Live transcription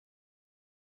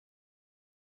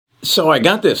So I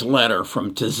got this letter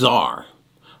from Tazar.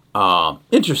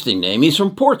 Interesting name. He's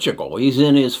from Portugal. He's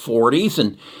in his 40s,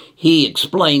 and he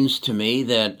explains to me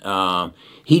that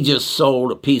he just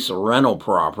sold a piece of rental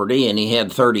property, and he had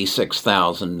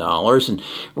 $36,000. And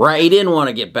he didn't want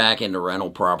to get back into rental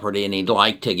property, and he'd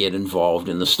like to get involved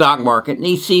in the stock market. And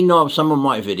he's seen some of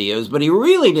my videos, but he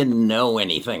really didn't know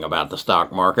anything about the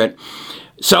stock market.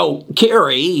 So,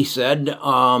 Kerry, he said,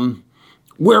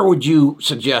 where would you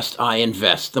suggest I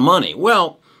invest the money?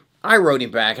 Well, I wrote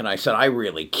him back and I said, I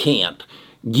really can't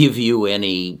give you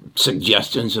any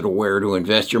suggestions as to where to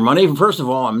invest your money. First of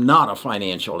all, I'm not a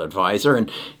financial advisor,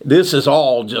 and this is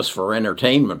all just for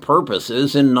entertainment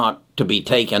purposes and not to be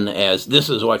taken as this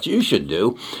is what you should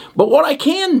do. But what I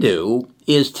can do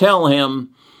is tell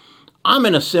him I'm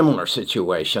in a similar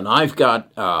situation. I've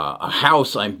got a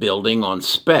house I'm building on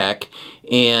spec,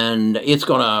 and it's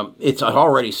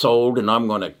already sold, and I'm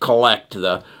going to collect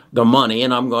the money,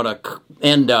 and I'm going to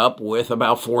end up with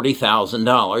about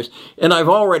 $40,000. And I've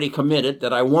already committed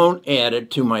that I won't add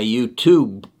it to my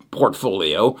YouTube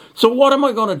portfolio. So what am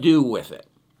I going to do with it?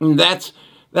 And that's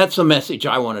the message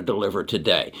I want to deliver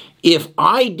today. If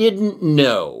I didn't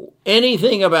know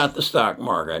anything about the stock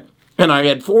market and I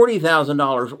had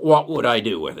 $40,000, what would I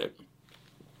do with it?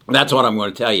 That's what I'm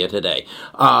going to tell you today.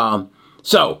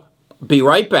 So be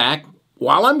right back.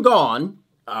 While I'm gone,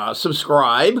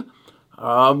 subscribe.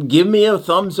 Give me a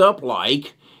thumbs up,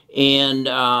 and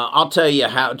I'll tell you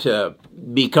how to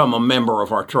become a member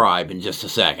of our tribe in just a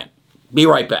second. Be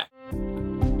right back.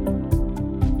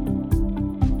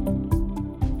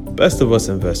 Best of Us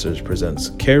Investors presents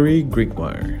Kerry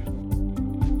Griegmeier.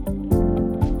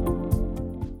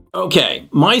 Okay,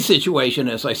 my situation,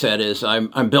 as I said, is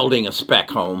I'm building a spec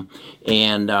home,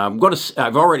 and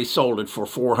I've already sold it for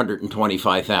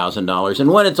 $425,000,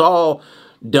 and when it's all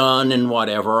done and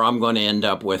whatever, I'm going to end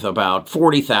up with about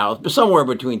 $40,000, somewhere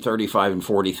between $35,000 and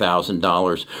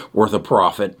 $40,000 worth of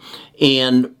profit.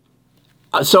 And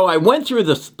so I went through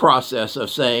the process of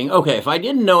saying, okay, if I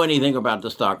didn't know anything about the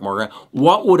stock market,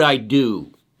 what would I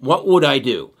do? What would I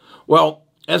do? Well,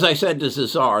 as I said to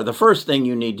Cesar, the first thing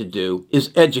you need to do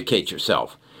is educate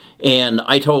yourself. And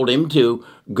I told him to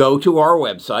go to our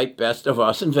website,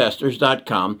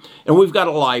 bestofusinvestors.com, and we've got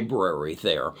a library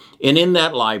there. And in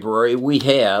that library, we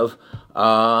have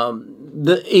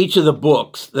each of the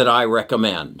books that I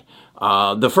recommend.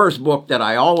 The first book that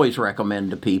I always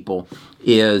recommend to people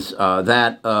is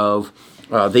that of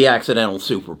The Accidental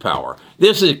Superpower.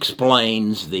 This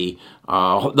explains the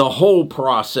whole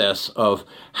process of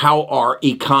how our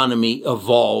economy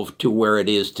evolved to where it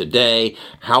is today,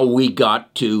 how we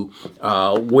got to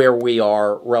where we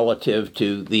are relative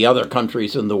to the other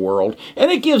countries in the world, and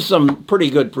it gives some pretty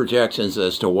good projections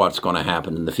as to what's going to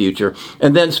happen in the future.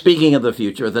 And then, speaking of the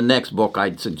future, the next book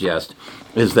I'd suggest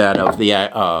is that of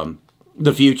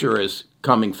The Future is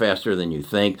Coming Faster Than You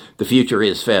Think. The Future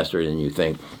is Faster Than You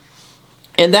Think.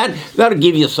 And that'll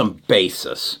give you some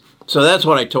basis. So that's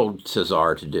what I told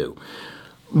Cesar to do.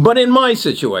 But in my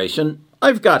situation,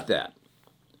 I've got that.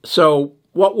 So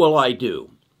what will I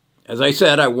do? As I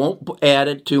said, I won't add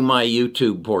it to my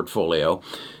YouTube portfolio.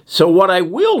 So what I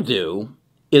will do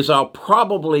is I'll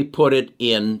probably put it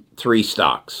in 3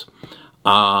 stocks.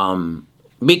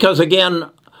 Because again,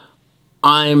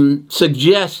 I'm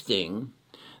suggesting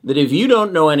that if you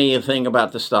don't know anything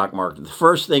about the stock market, the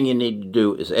first thing you need to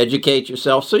do is educate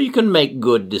yourself so you can make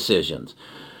good decisions.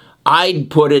 I'd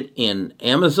put it in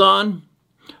Amazon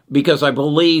because I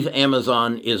believe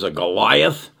Amazon is a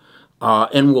Goliath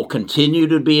and will continue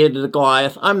to be a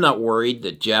Goliath. I'm not worried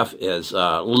that Jeff is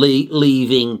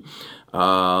leaving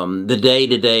the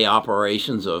day-to-day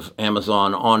operations of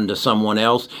Amazon onto someone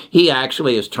else. He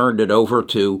actually has turned it over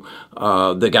to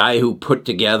the guy who put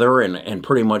together and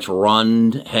pretty much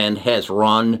has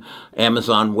run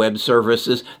Amazon Web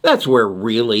Services. That's where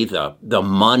really the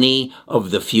money of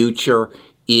the future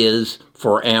is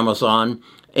for Amazon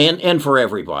and for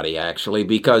everybody, actually,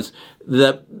 because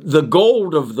the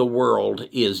gold of the world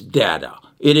is data.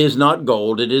 It is not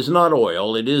gold, it is not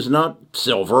oil, it is not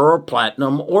silver or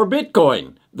platinum or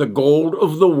Bitcoin. The gold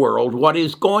of the world, what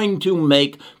is going to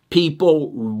make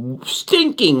people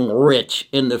stinking rich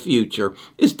in the future,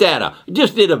 is data. I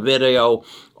just did a video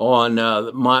on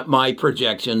my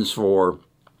projections for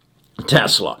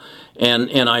Tesla.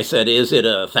 And I said, is it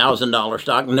a $1,000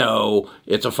 stock? No,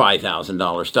 it's a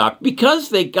 $5,000 stock because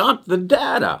they got the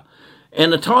data.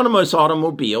 And autonomous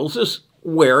automobiles is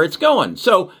where it's going.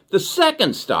 So the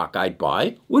second stock I'd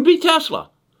buy would be Tesla.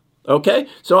 Okay?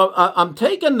 So I'm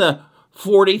taking the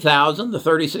 40,000, the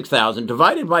 36,000,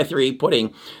 divided by 3,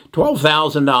 putting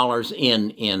 $12,000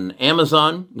 in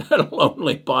Amazon. That'll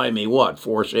only buy me,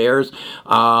 4 shares?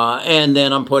 And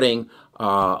then I'm putting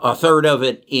a third of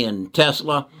it in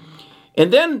Tesla.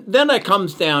 And then it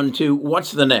comes down to,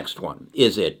 what's the next one?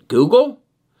 Is it Google?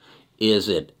 Is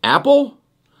it Apple?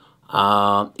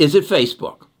 Is it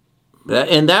Facebook?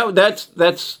 And that's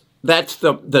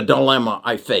the dilemma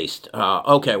I faced.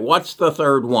 Okay, what's the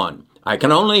third one? I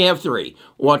can only have 3.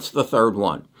 What's the third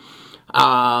one?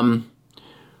 I'm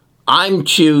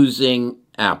choosing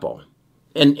Apple.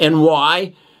 And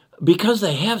why? Because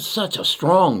they have such a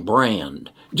strong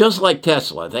brand. Just like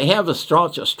Tesla, they have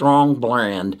such a strong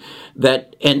brand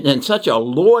that and such a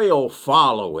loyal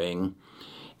following.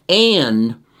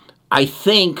 And I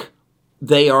think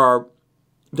they are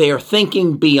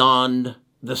thinking beyond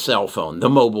the cell phone, the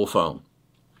mobile phone.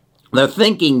 They're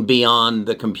thinking beyond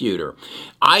the computer.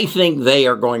 I think they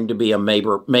are going to be a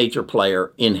major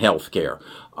player in healthcare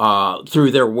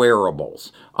through their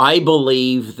wearables. I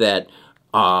believe that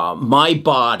my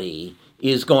body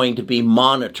is going to be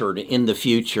monitored in the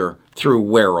future through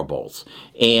wearables.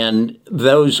 And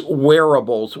those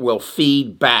wearables will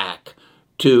feed back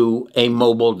to a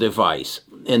mobile device.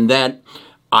 And that,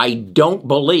 I don't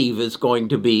believe, is going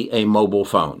to be a mobile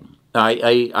phone.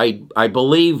 I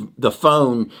believe the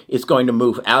phone is going to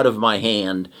move out of my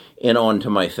hand and onto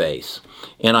my face.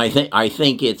 And I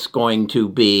think it's going to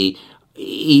be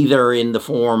either in the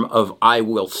form of, I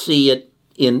will see it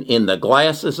in the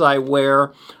glasses I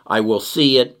wear, I will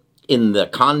see it in the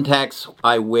contacts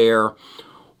I wear,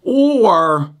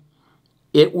 or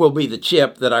it will be the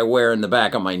chip that I wear in the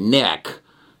back of my neck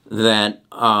that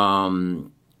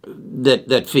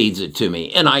that feeds it to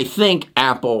me. And I think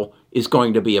Apple is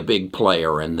going to be a big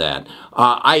player in that.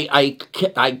 I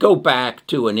go back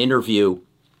to an interview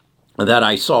that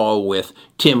I saw with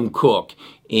Tim Cook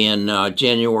in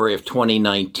January of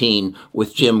 2019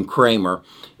 with Jim Cramer.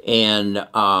 And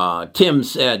Tim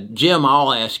said, Jim,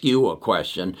 I'll ask you a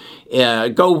question.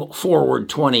 Go forward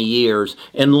 20 years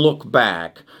and look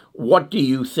back. What do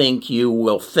you think you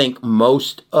will think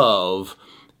most of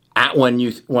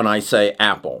when I say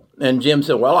Apple? And Jim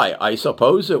said, well, I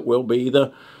suppose it will be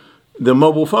the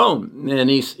mobile phone.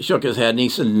 And he shook his head and he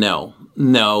said, no,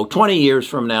 20 years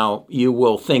from now, you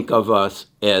will think of us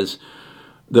as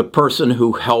the person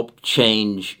who helped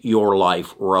change your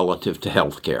life relative to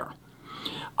healthcare.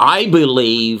 I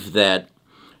believe that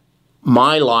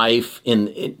my life,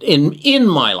 in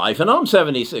my life, and I'm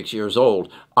 76 years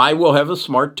old, I will have a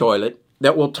smart toilet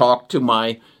that will talk to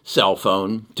my cell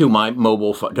phone, to my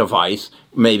mobile device.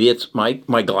 Maybe it's my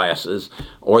glasses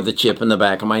or the chip in the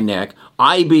back of my neck.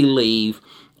 I believe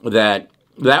that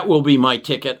will be my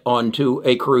ticket onto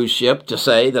a cruise ship to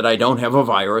say that I don't have a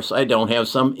virus, I don't have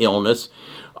some illness.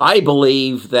 I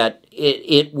believe that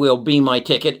it will be my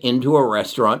ticket into a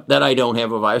restaurant that I don't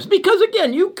have a virus. Because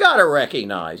again, you gotta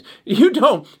recognize, you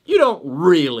don't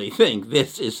really think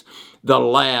this is the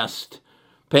last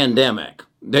pandemic.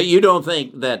 That you don't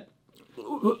think that,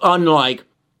 unlike,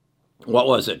 what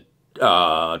was it,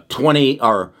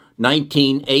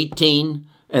 1918,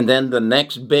 and then the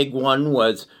next big one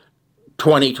was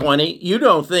 2020. You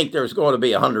don't think there's going to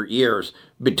be 100 years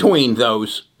between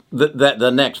those,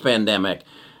 the next pandemic.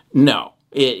 No,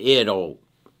 it'll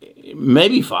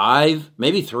maybe 5,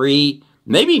 maybe 3,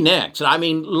 maybe next. I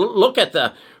mean, look at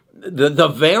the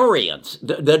variants.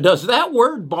 Does that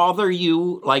word bother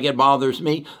you like it bothers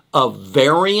me? A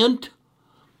variant?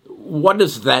 What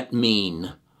does that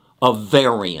mean? A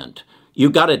variant. You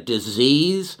got a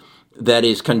disease that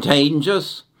is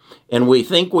contagious, and we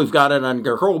think we've got it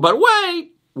under control. But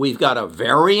wait, we've got a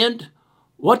variant?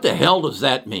 What the hell does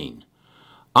that mean?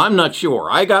 I'm not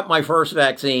sure. I got my first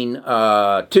vaccine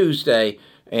Tuesday,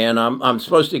 and I'm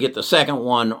supposed to get the second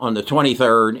one on the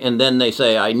 23rd, and then they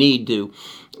say I need to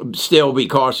still be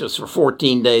cautious for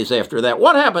 14 days after that.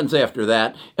 What happens after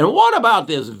that? And what about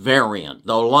this variant,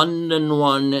 the London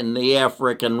one and the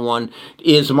African one?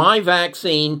 Is my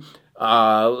vaccine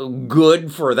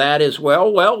good for that as well?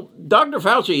 Well, Dr.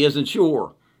 Fauci isn't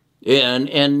sure,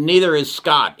 and neither is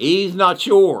Scott. He's not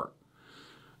sure.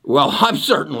 Well, I'm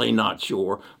certainly not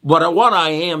sure, but what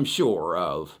I am sure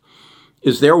of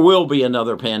is there will be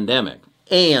another pandemic,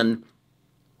 and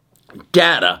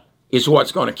data is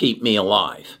what's going to keep me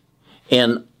alive.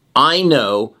 And I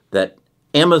know that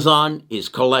Amazon is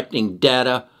collecting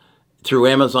data through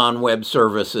Amazon Web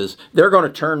Services. They're going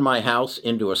to turn my house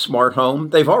into a smart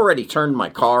home. They've already turned my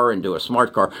car into a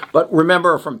smart car. But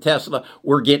remember, from Tesla,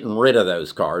 we're getting rid of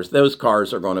those cars. Those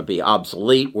cars are going to be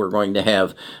obsolete. We're going to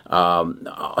have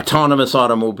autonomous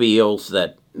automobiles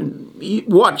that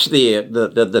watch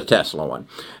the Tesla one.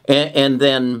 And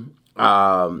then,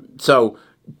 so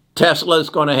Tesla's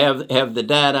going to have the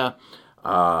data.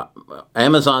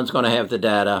 Amazon's going to have the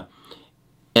data.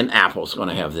 And Apple's going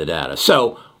to have the data.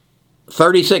 So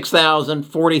 36,000,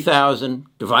 40,000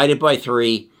 divided by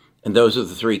 3, and those are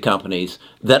the 3 companies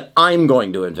that I'm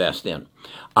going to invest in.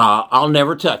 I'll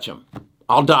never touch them.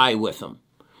 I'll die with them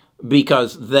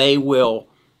because they will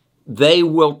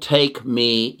take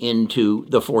me into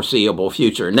the foreseeable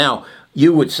future. Now, I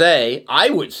would say,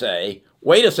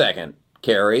 wait a second,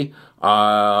 Kerry,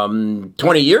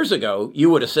 20 years ago, you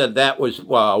would have said that was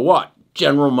what?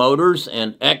 General Motors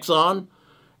and Exxon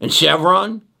and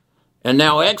Chevron? And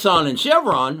now Exxon and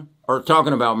Chevron are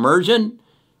talking about merging.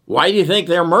 Why do you think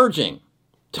they're merging?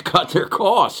 To cut their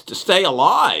costs, to stay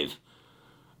alive.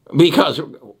 Because,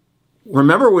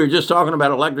 remember we were just talking about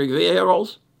electric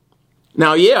vehicles?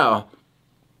 Now, yeah,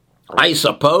 I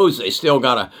suppose they still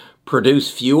got to produce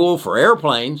fuel for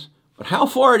airplanes, but how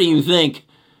far do you think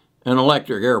an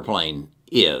electric airplane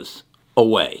is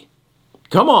away?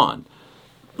 Come on.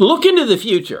 Look into the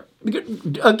future.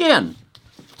 Again,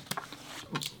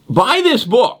 buy this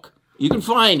book. You can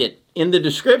find it in the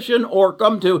description or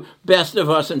come to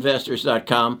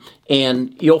bestofusinvestors.com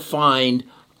and you'll find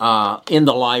in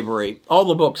the library all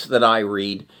the books that I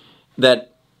read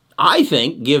that I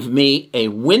think give me a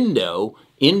window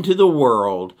into the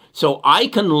world so I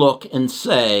can look and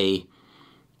say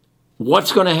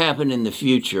what's going to happen in the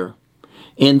future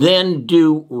and then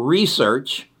do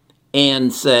research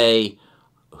and say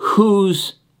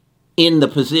who's in the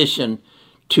position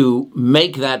to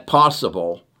make that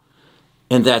possible,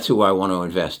 and that's who I want to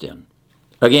invest in.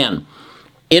 Again,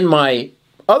 in my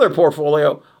other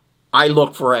portfolio, I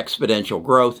look for exponential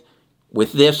growth.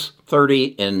 With this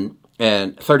 $30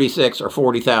 and $36 or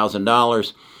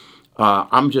 $40,000,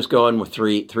 I'm just going with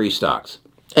three stocks.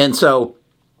 And so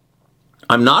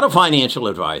I'm not a financial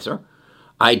advisor.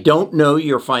 I don't know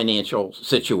your financial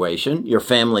situation, your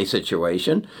family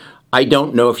situation. I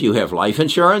don't know if you have life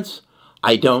insurance.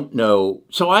 I don't know,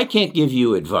 so I can't give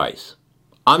you advice.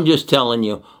 I'm just telling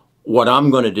you what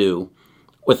I'm going to do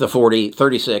with the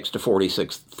 $36 to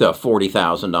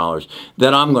 $40,000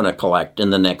 that I'm going to collect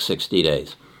in the next 60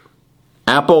 days.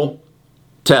 Apple,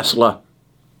 Tesla,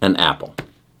 and Apple.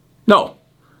 No,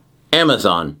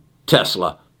 Amazon,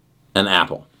 Tesla, and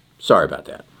Apple. Sorry about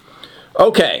that.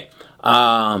 Okay,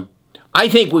 I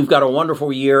think we've got a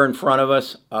wonderful year in front of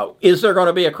us. Is there going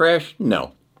to be a crash?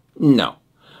 No.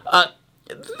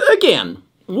 Again,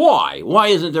 why? Why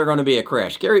isn't there going to be a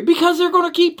crash, Gary? Because they're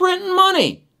going to keep printing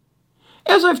money.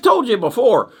 As I've told you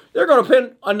before, they're going to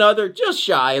print another just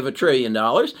shy of $1 trillion.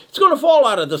 It's going to fall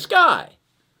out of the sky.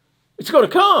 It's going to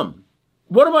come.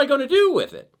 What am I going to do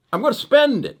with it? I'm going to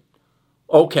spend it.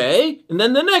 Okay, and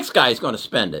then the next guy's going to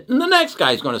spend it, and the next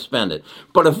guy's going to spend it.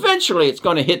 But eventually it's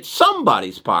going to hit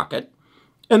somebody's pocket,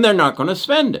 and they're not going to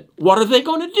spend it. What are they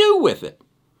going to do with it?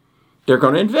 They're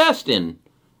going to invest in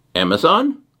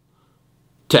Amazon,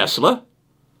 Tesla,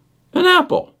 and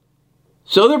Apple.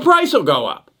 So their price will go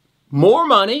up. More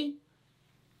money,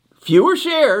 fewer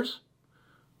shares.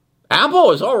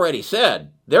 Apple has already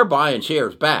said they're buying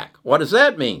shares back. What does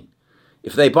that mean?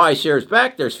 If they buy shares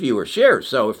back, there's fewer shares.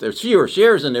 So if there's fewer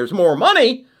shares and there's more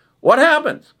money, what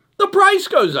happens? The price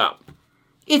goes up.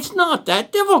 It's not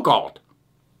that difficult.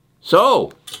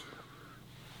 So,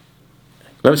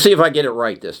 let's see if I get it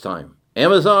right this time.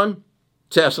 Amazon,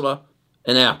 Tesla,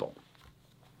 and Apple.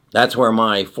 That's where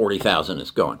my 40,000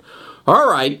 is going. All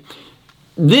right.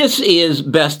 This is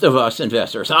Best of Us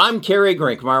Investors. I'm Kerry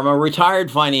Grinkmeyer. I'm a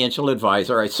retired financial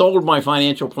advisor. I sold my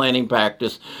financial planning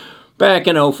practice back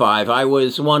in 2005. I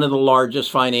was one of the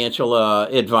largest financial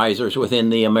advisors within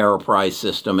the Ameriprise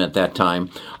system at that time.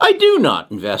 I do not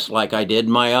invest like I did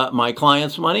my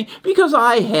clients' money because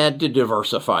I had to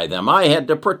diversify them. I had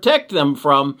to protect them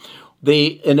from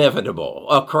the inevitable,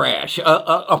 a crash,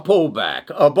 a pullback,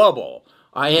 a bubble.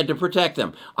 I had to protect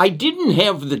them. I didn't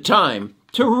have the time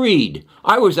to read.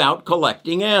 I was out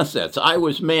collecting assets. I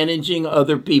was managing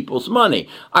other people's money.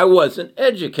 I wasn't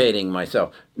educating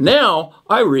myself. Now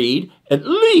I read at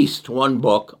least one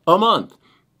book a month.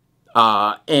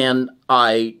 And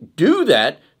I do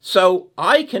that so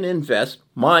I can invest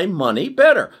my money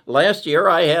better. Last year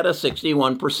I had a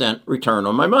 61% return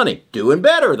on my money. Doing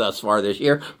better thus far this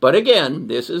year. But again,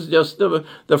 this is just the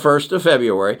 1st of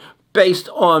February. Based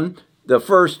on the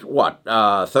first,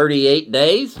 38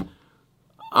 days?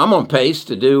 I'm on pace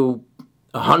to do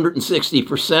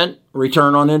 160%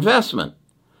 return on investment.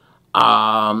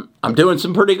 I'm doing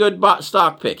some pretty good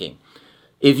stock picking.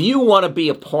 If you want to be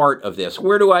a part of this,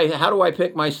 how do I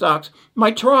pick my stocks?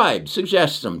 My tribe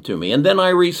suggests them to me, and then I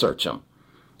research them.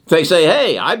 If they say,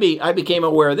 hey, I became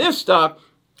aware of this stock,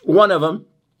 one of them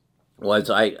was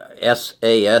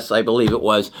SAS, I believe it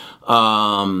was,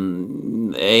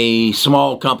 a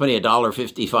small company,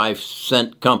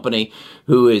 $1.55 company,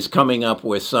 who is coming up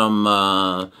with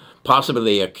some,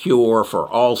 possibly a cure for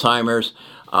Alzheimer's.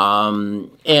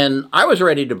 And I was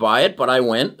ready to buy it, but I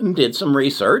went and did some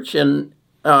research, and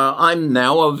I'm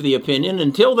now of the opinion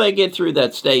until they get through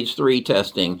that stage 3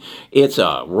 testing, it's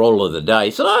a roll of the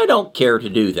dice, and I don't care to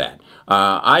do that.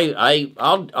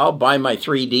 I'll buy my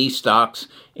 3D stocks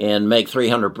and make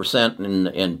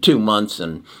 300% in 2 months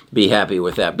and be happy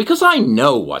with that because I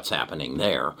know what's happening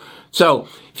there. So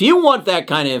if you want that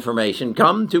kind of information,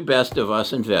 come to Best of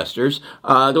Us Investors.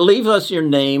 Leave us your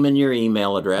name and your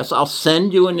email address. I'll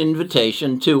send you an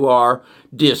invitation to our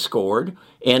Discord.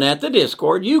 And at the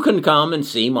Discord, you can come and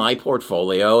see my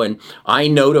portfolio, and I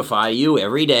notify you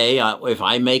every day if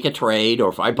I make a trade or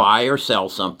if I buy or sell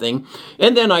something,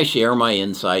 and then I share my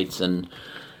insights and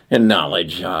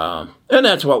knowledge, and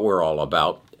that's what we're all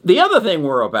about. The other thing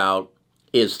we're about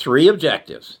is 3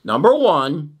 objectives. Number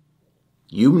 1,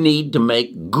 you need to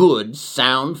make good,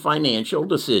 sound financial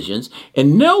decisions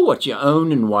and know what you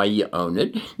own and why you own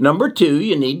it. Number 2,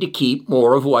 you need to keep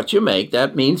more of what you make.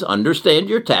 That means understand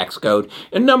your tax code.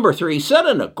 And number 3, set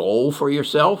a goal for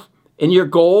yourself. And your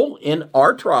goal in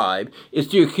our tribe is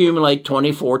to accumulate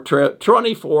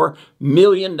 $24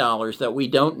 million that we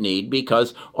don't need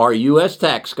because our U.S.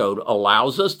 tax code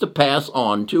allows us to pass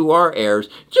on to our heirs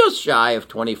just shy of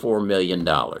 $24 million.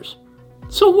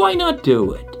 So why not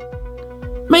do it?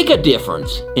 Make a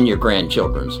difference in your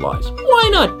grandchildren's lives. Why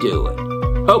not do it?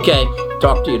 Okay,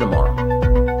 talk to you tomorrow.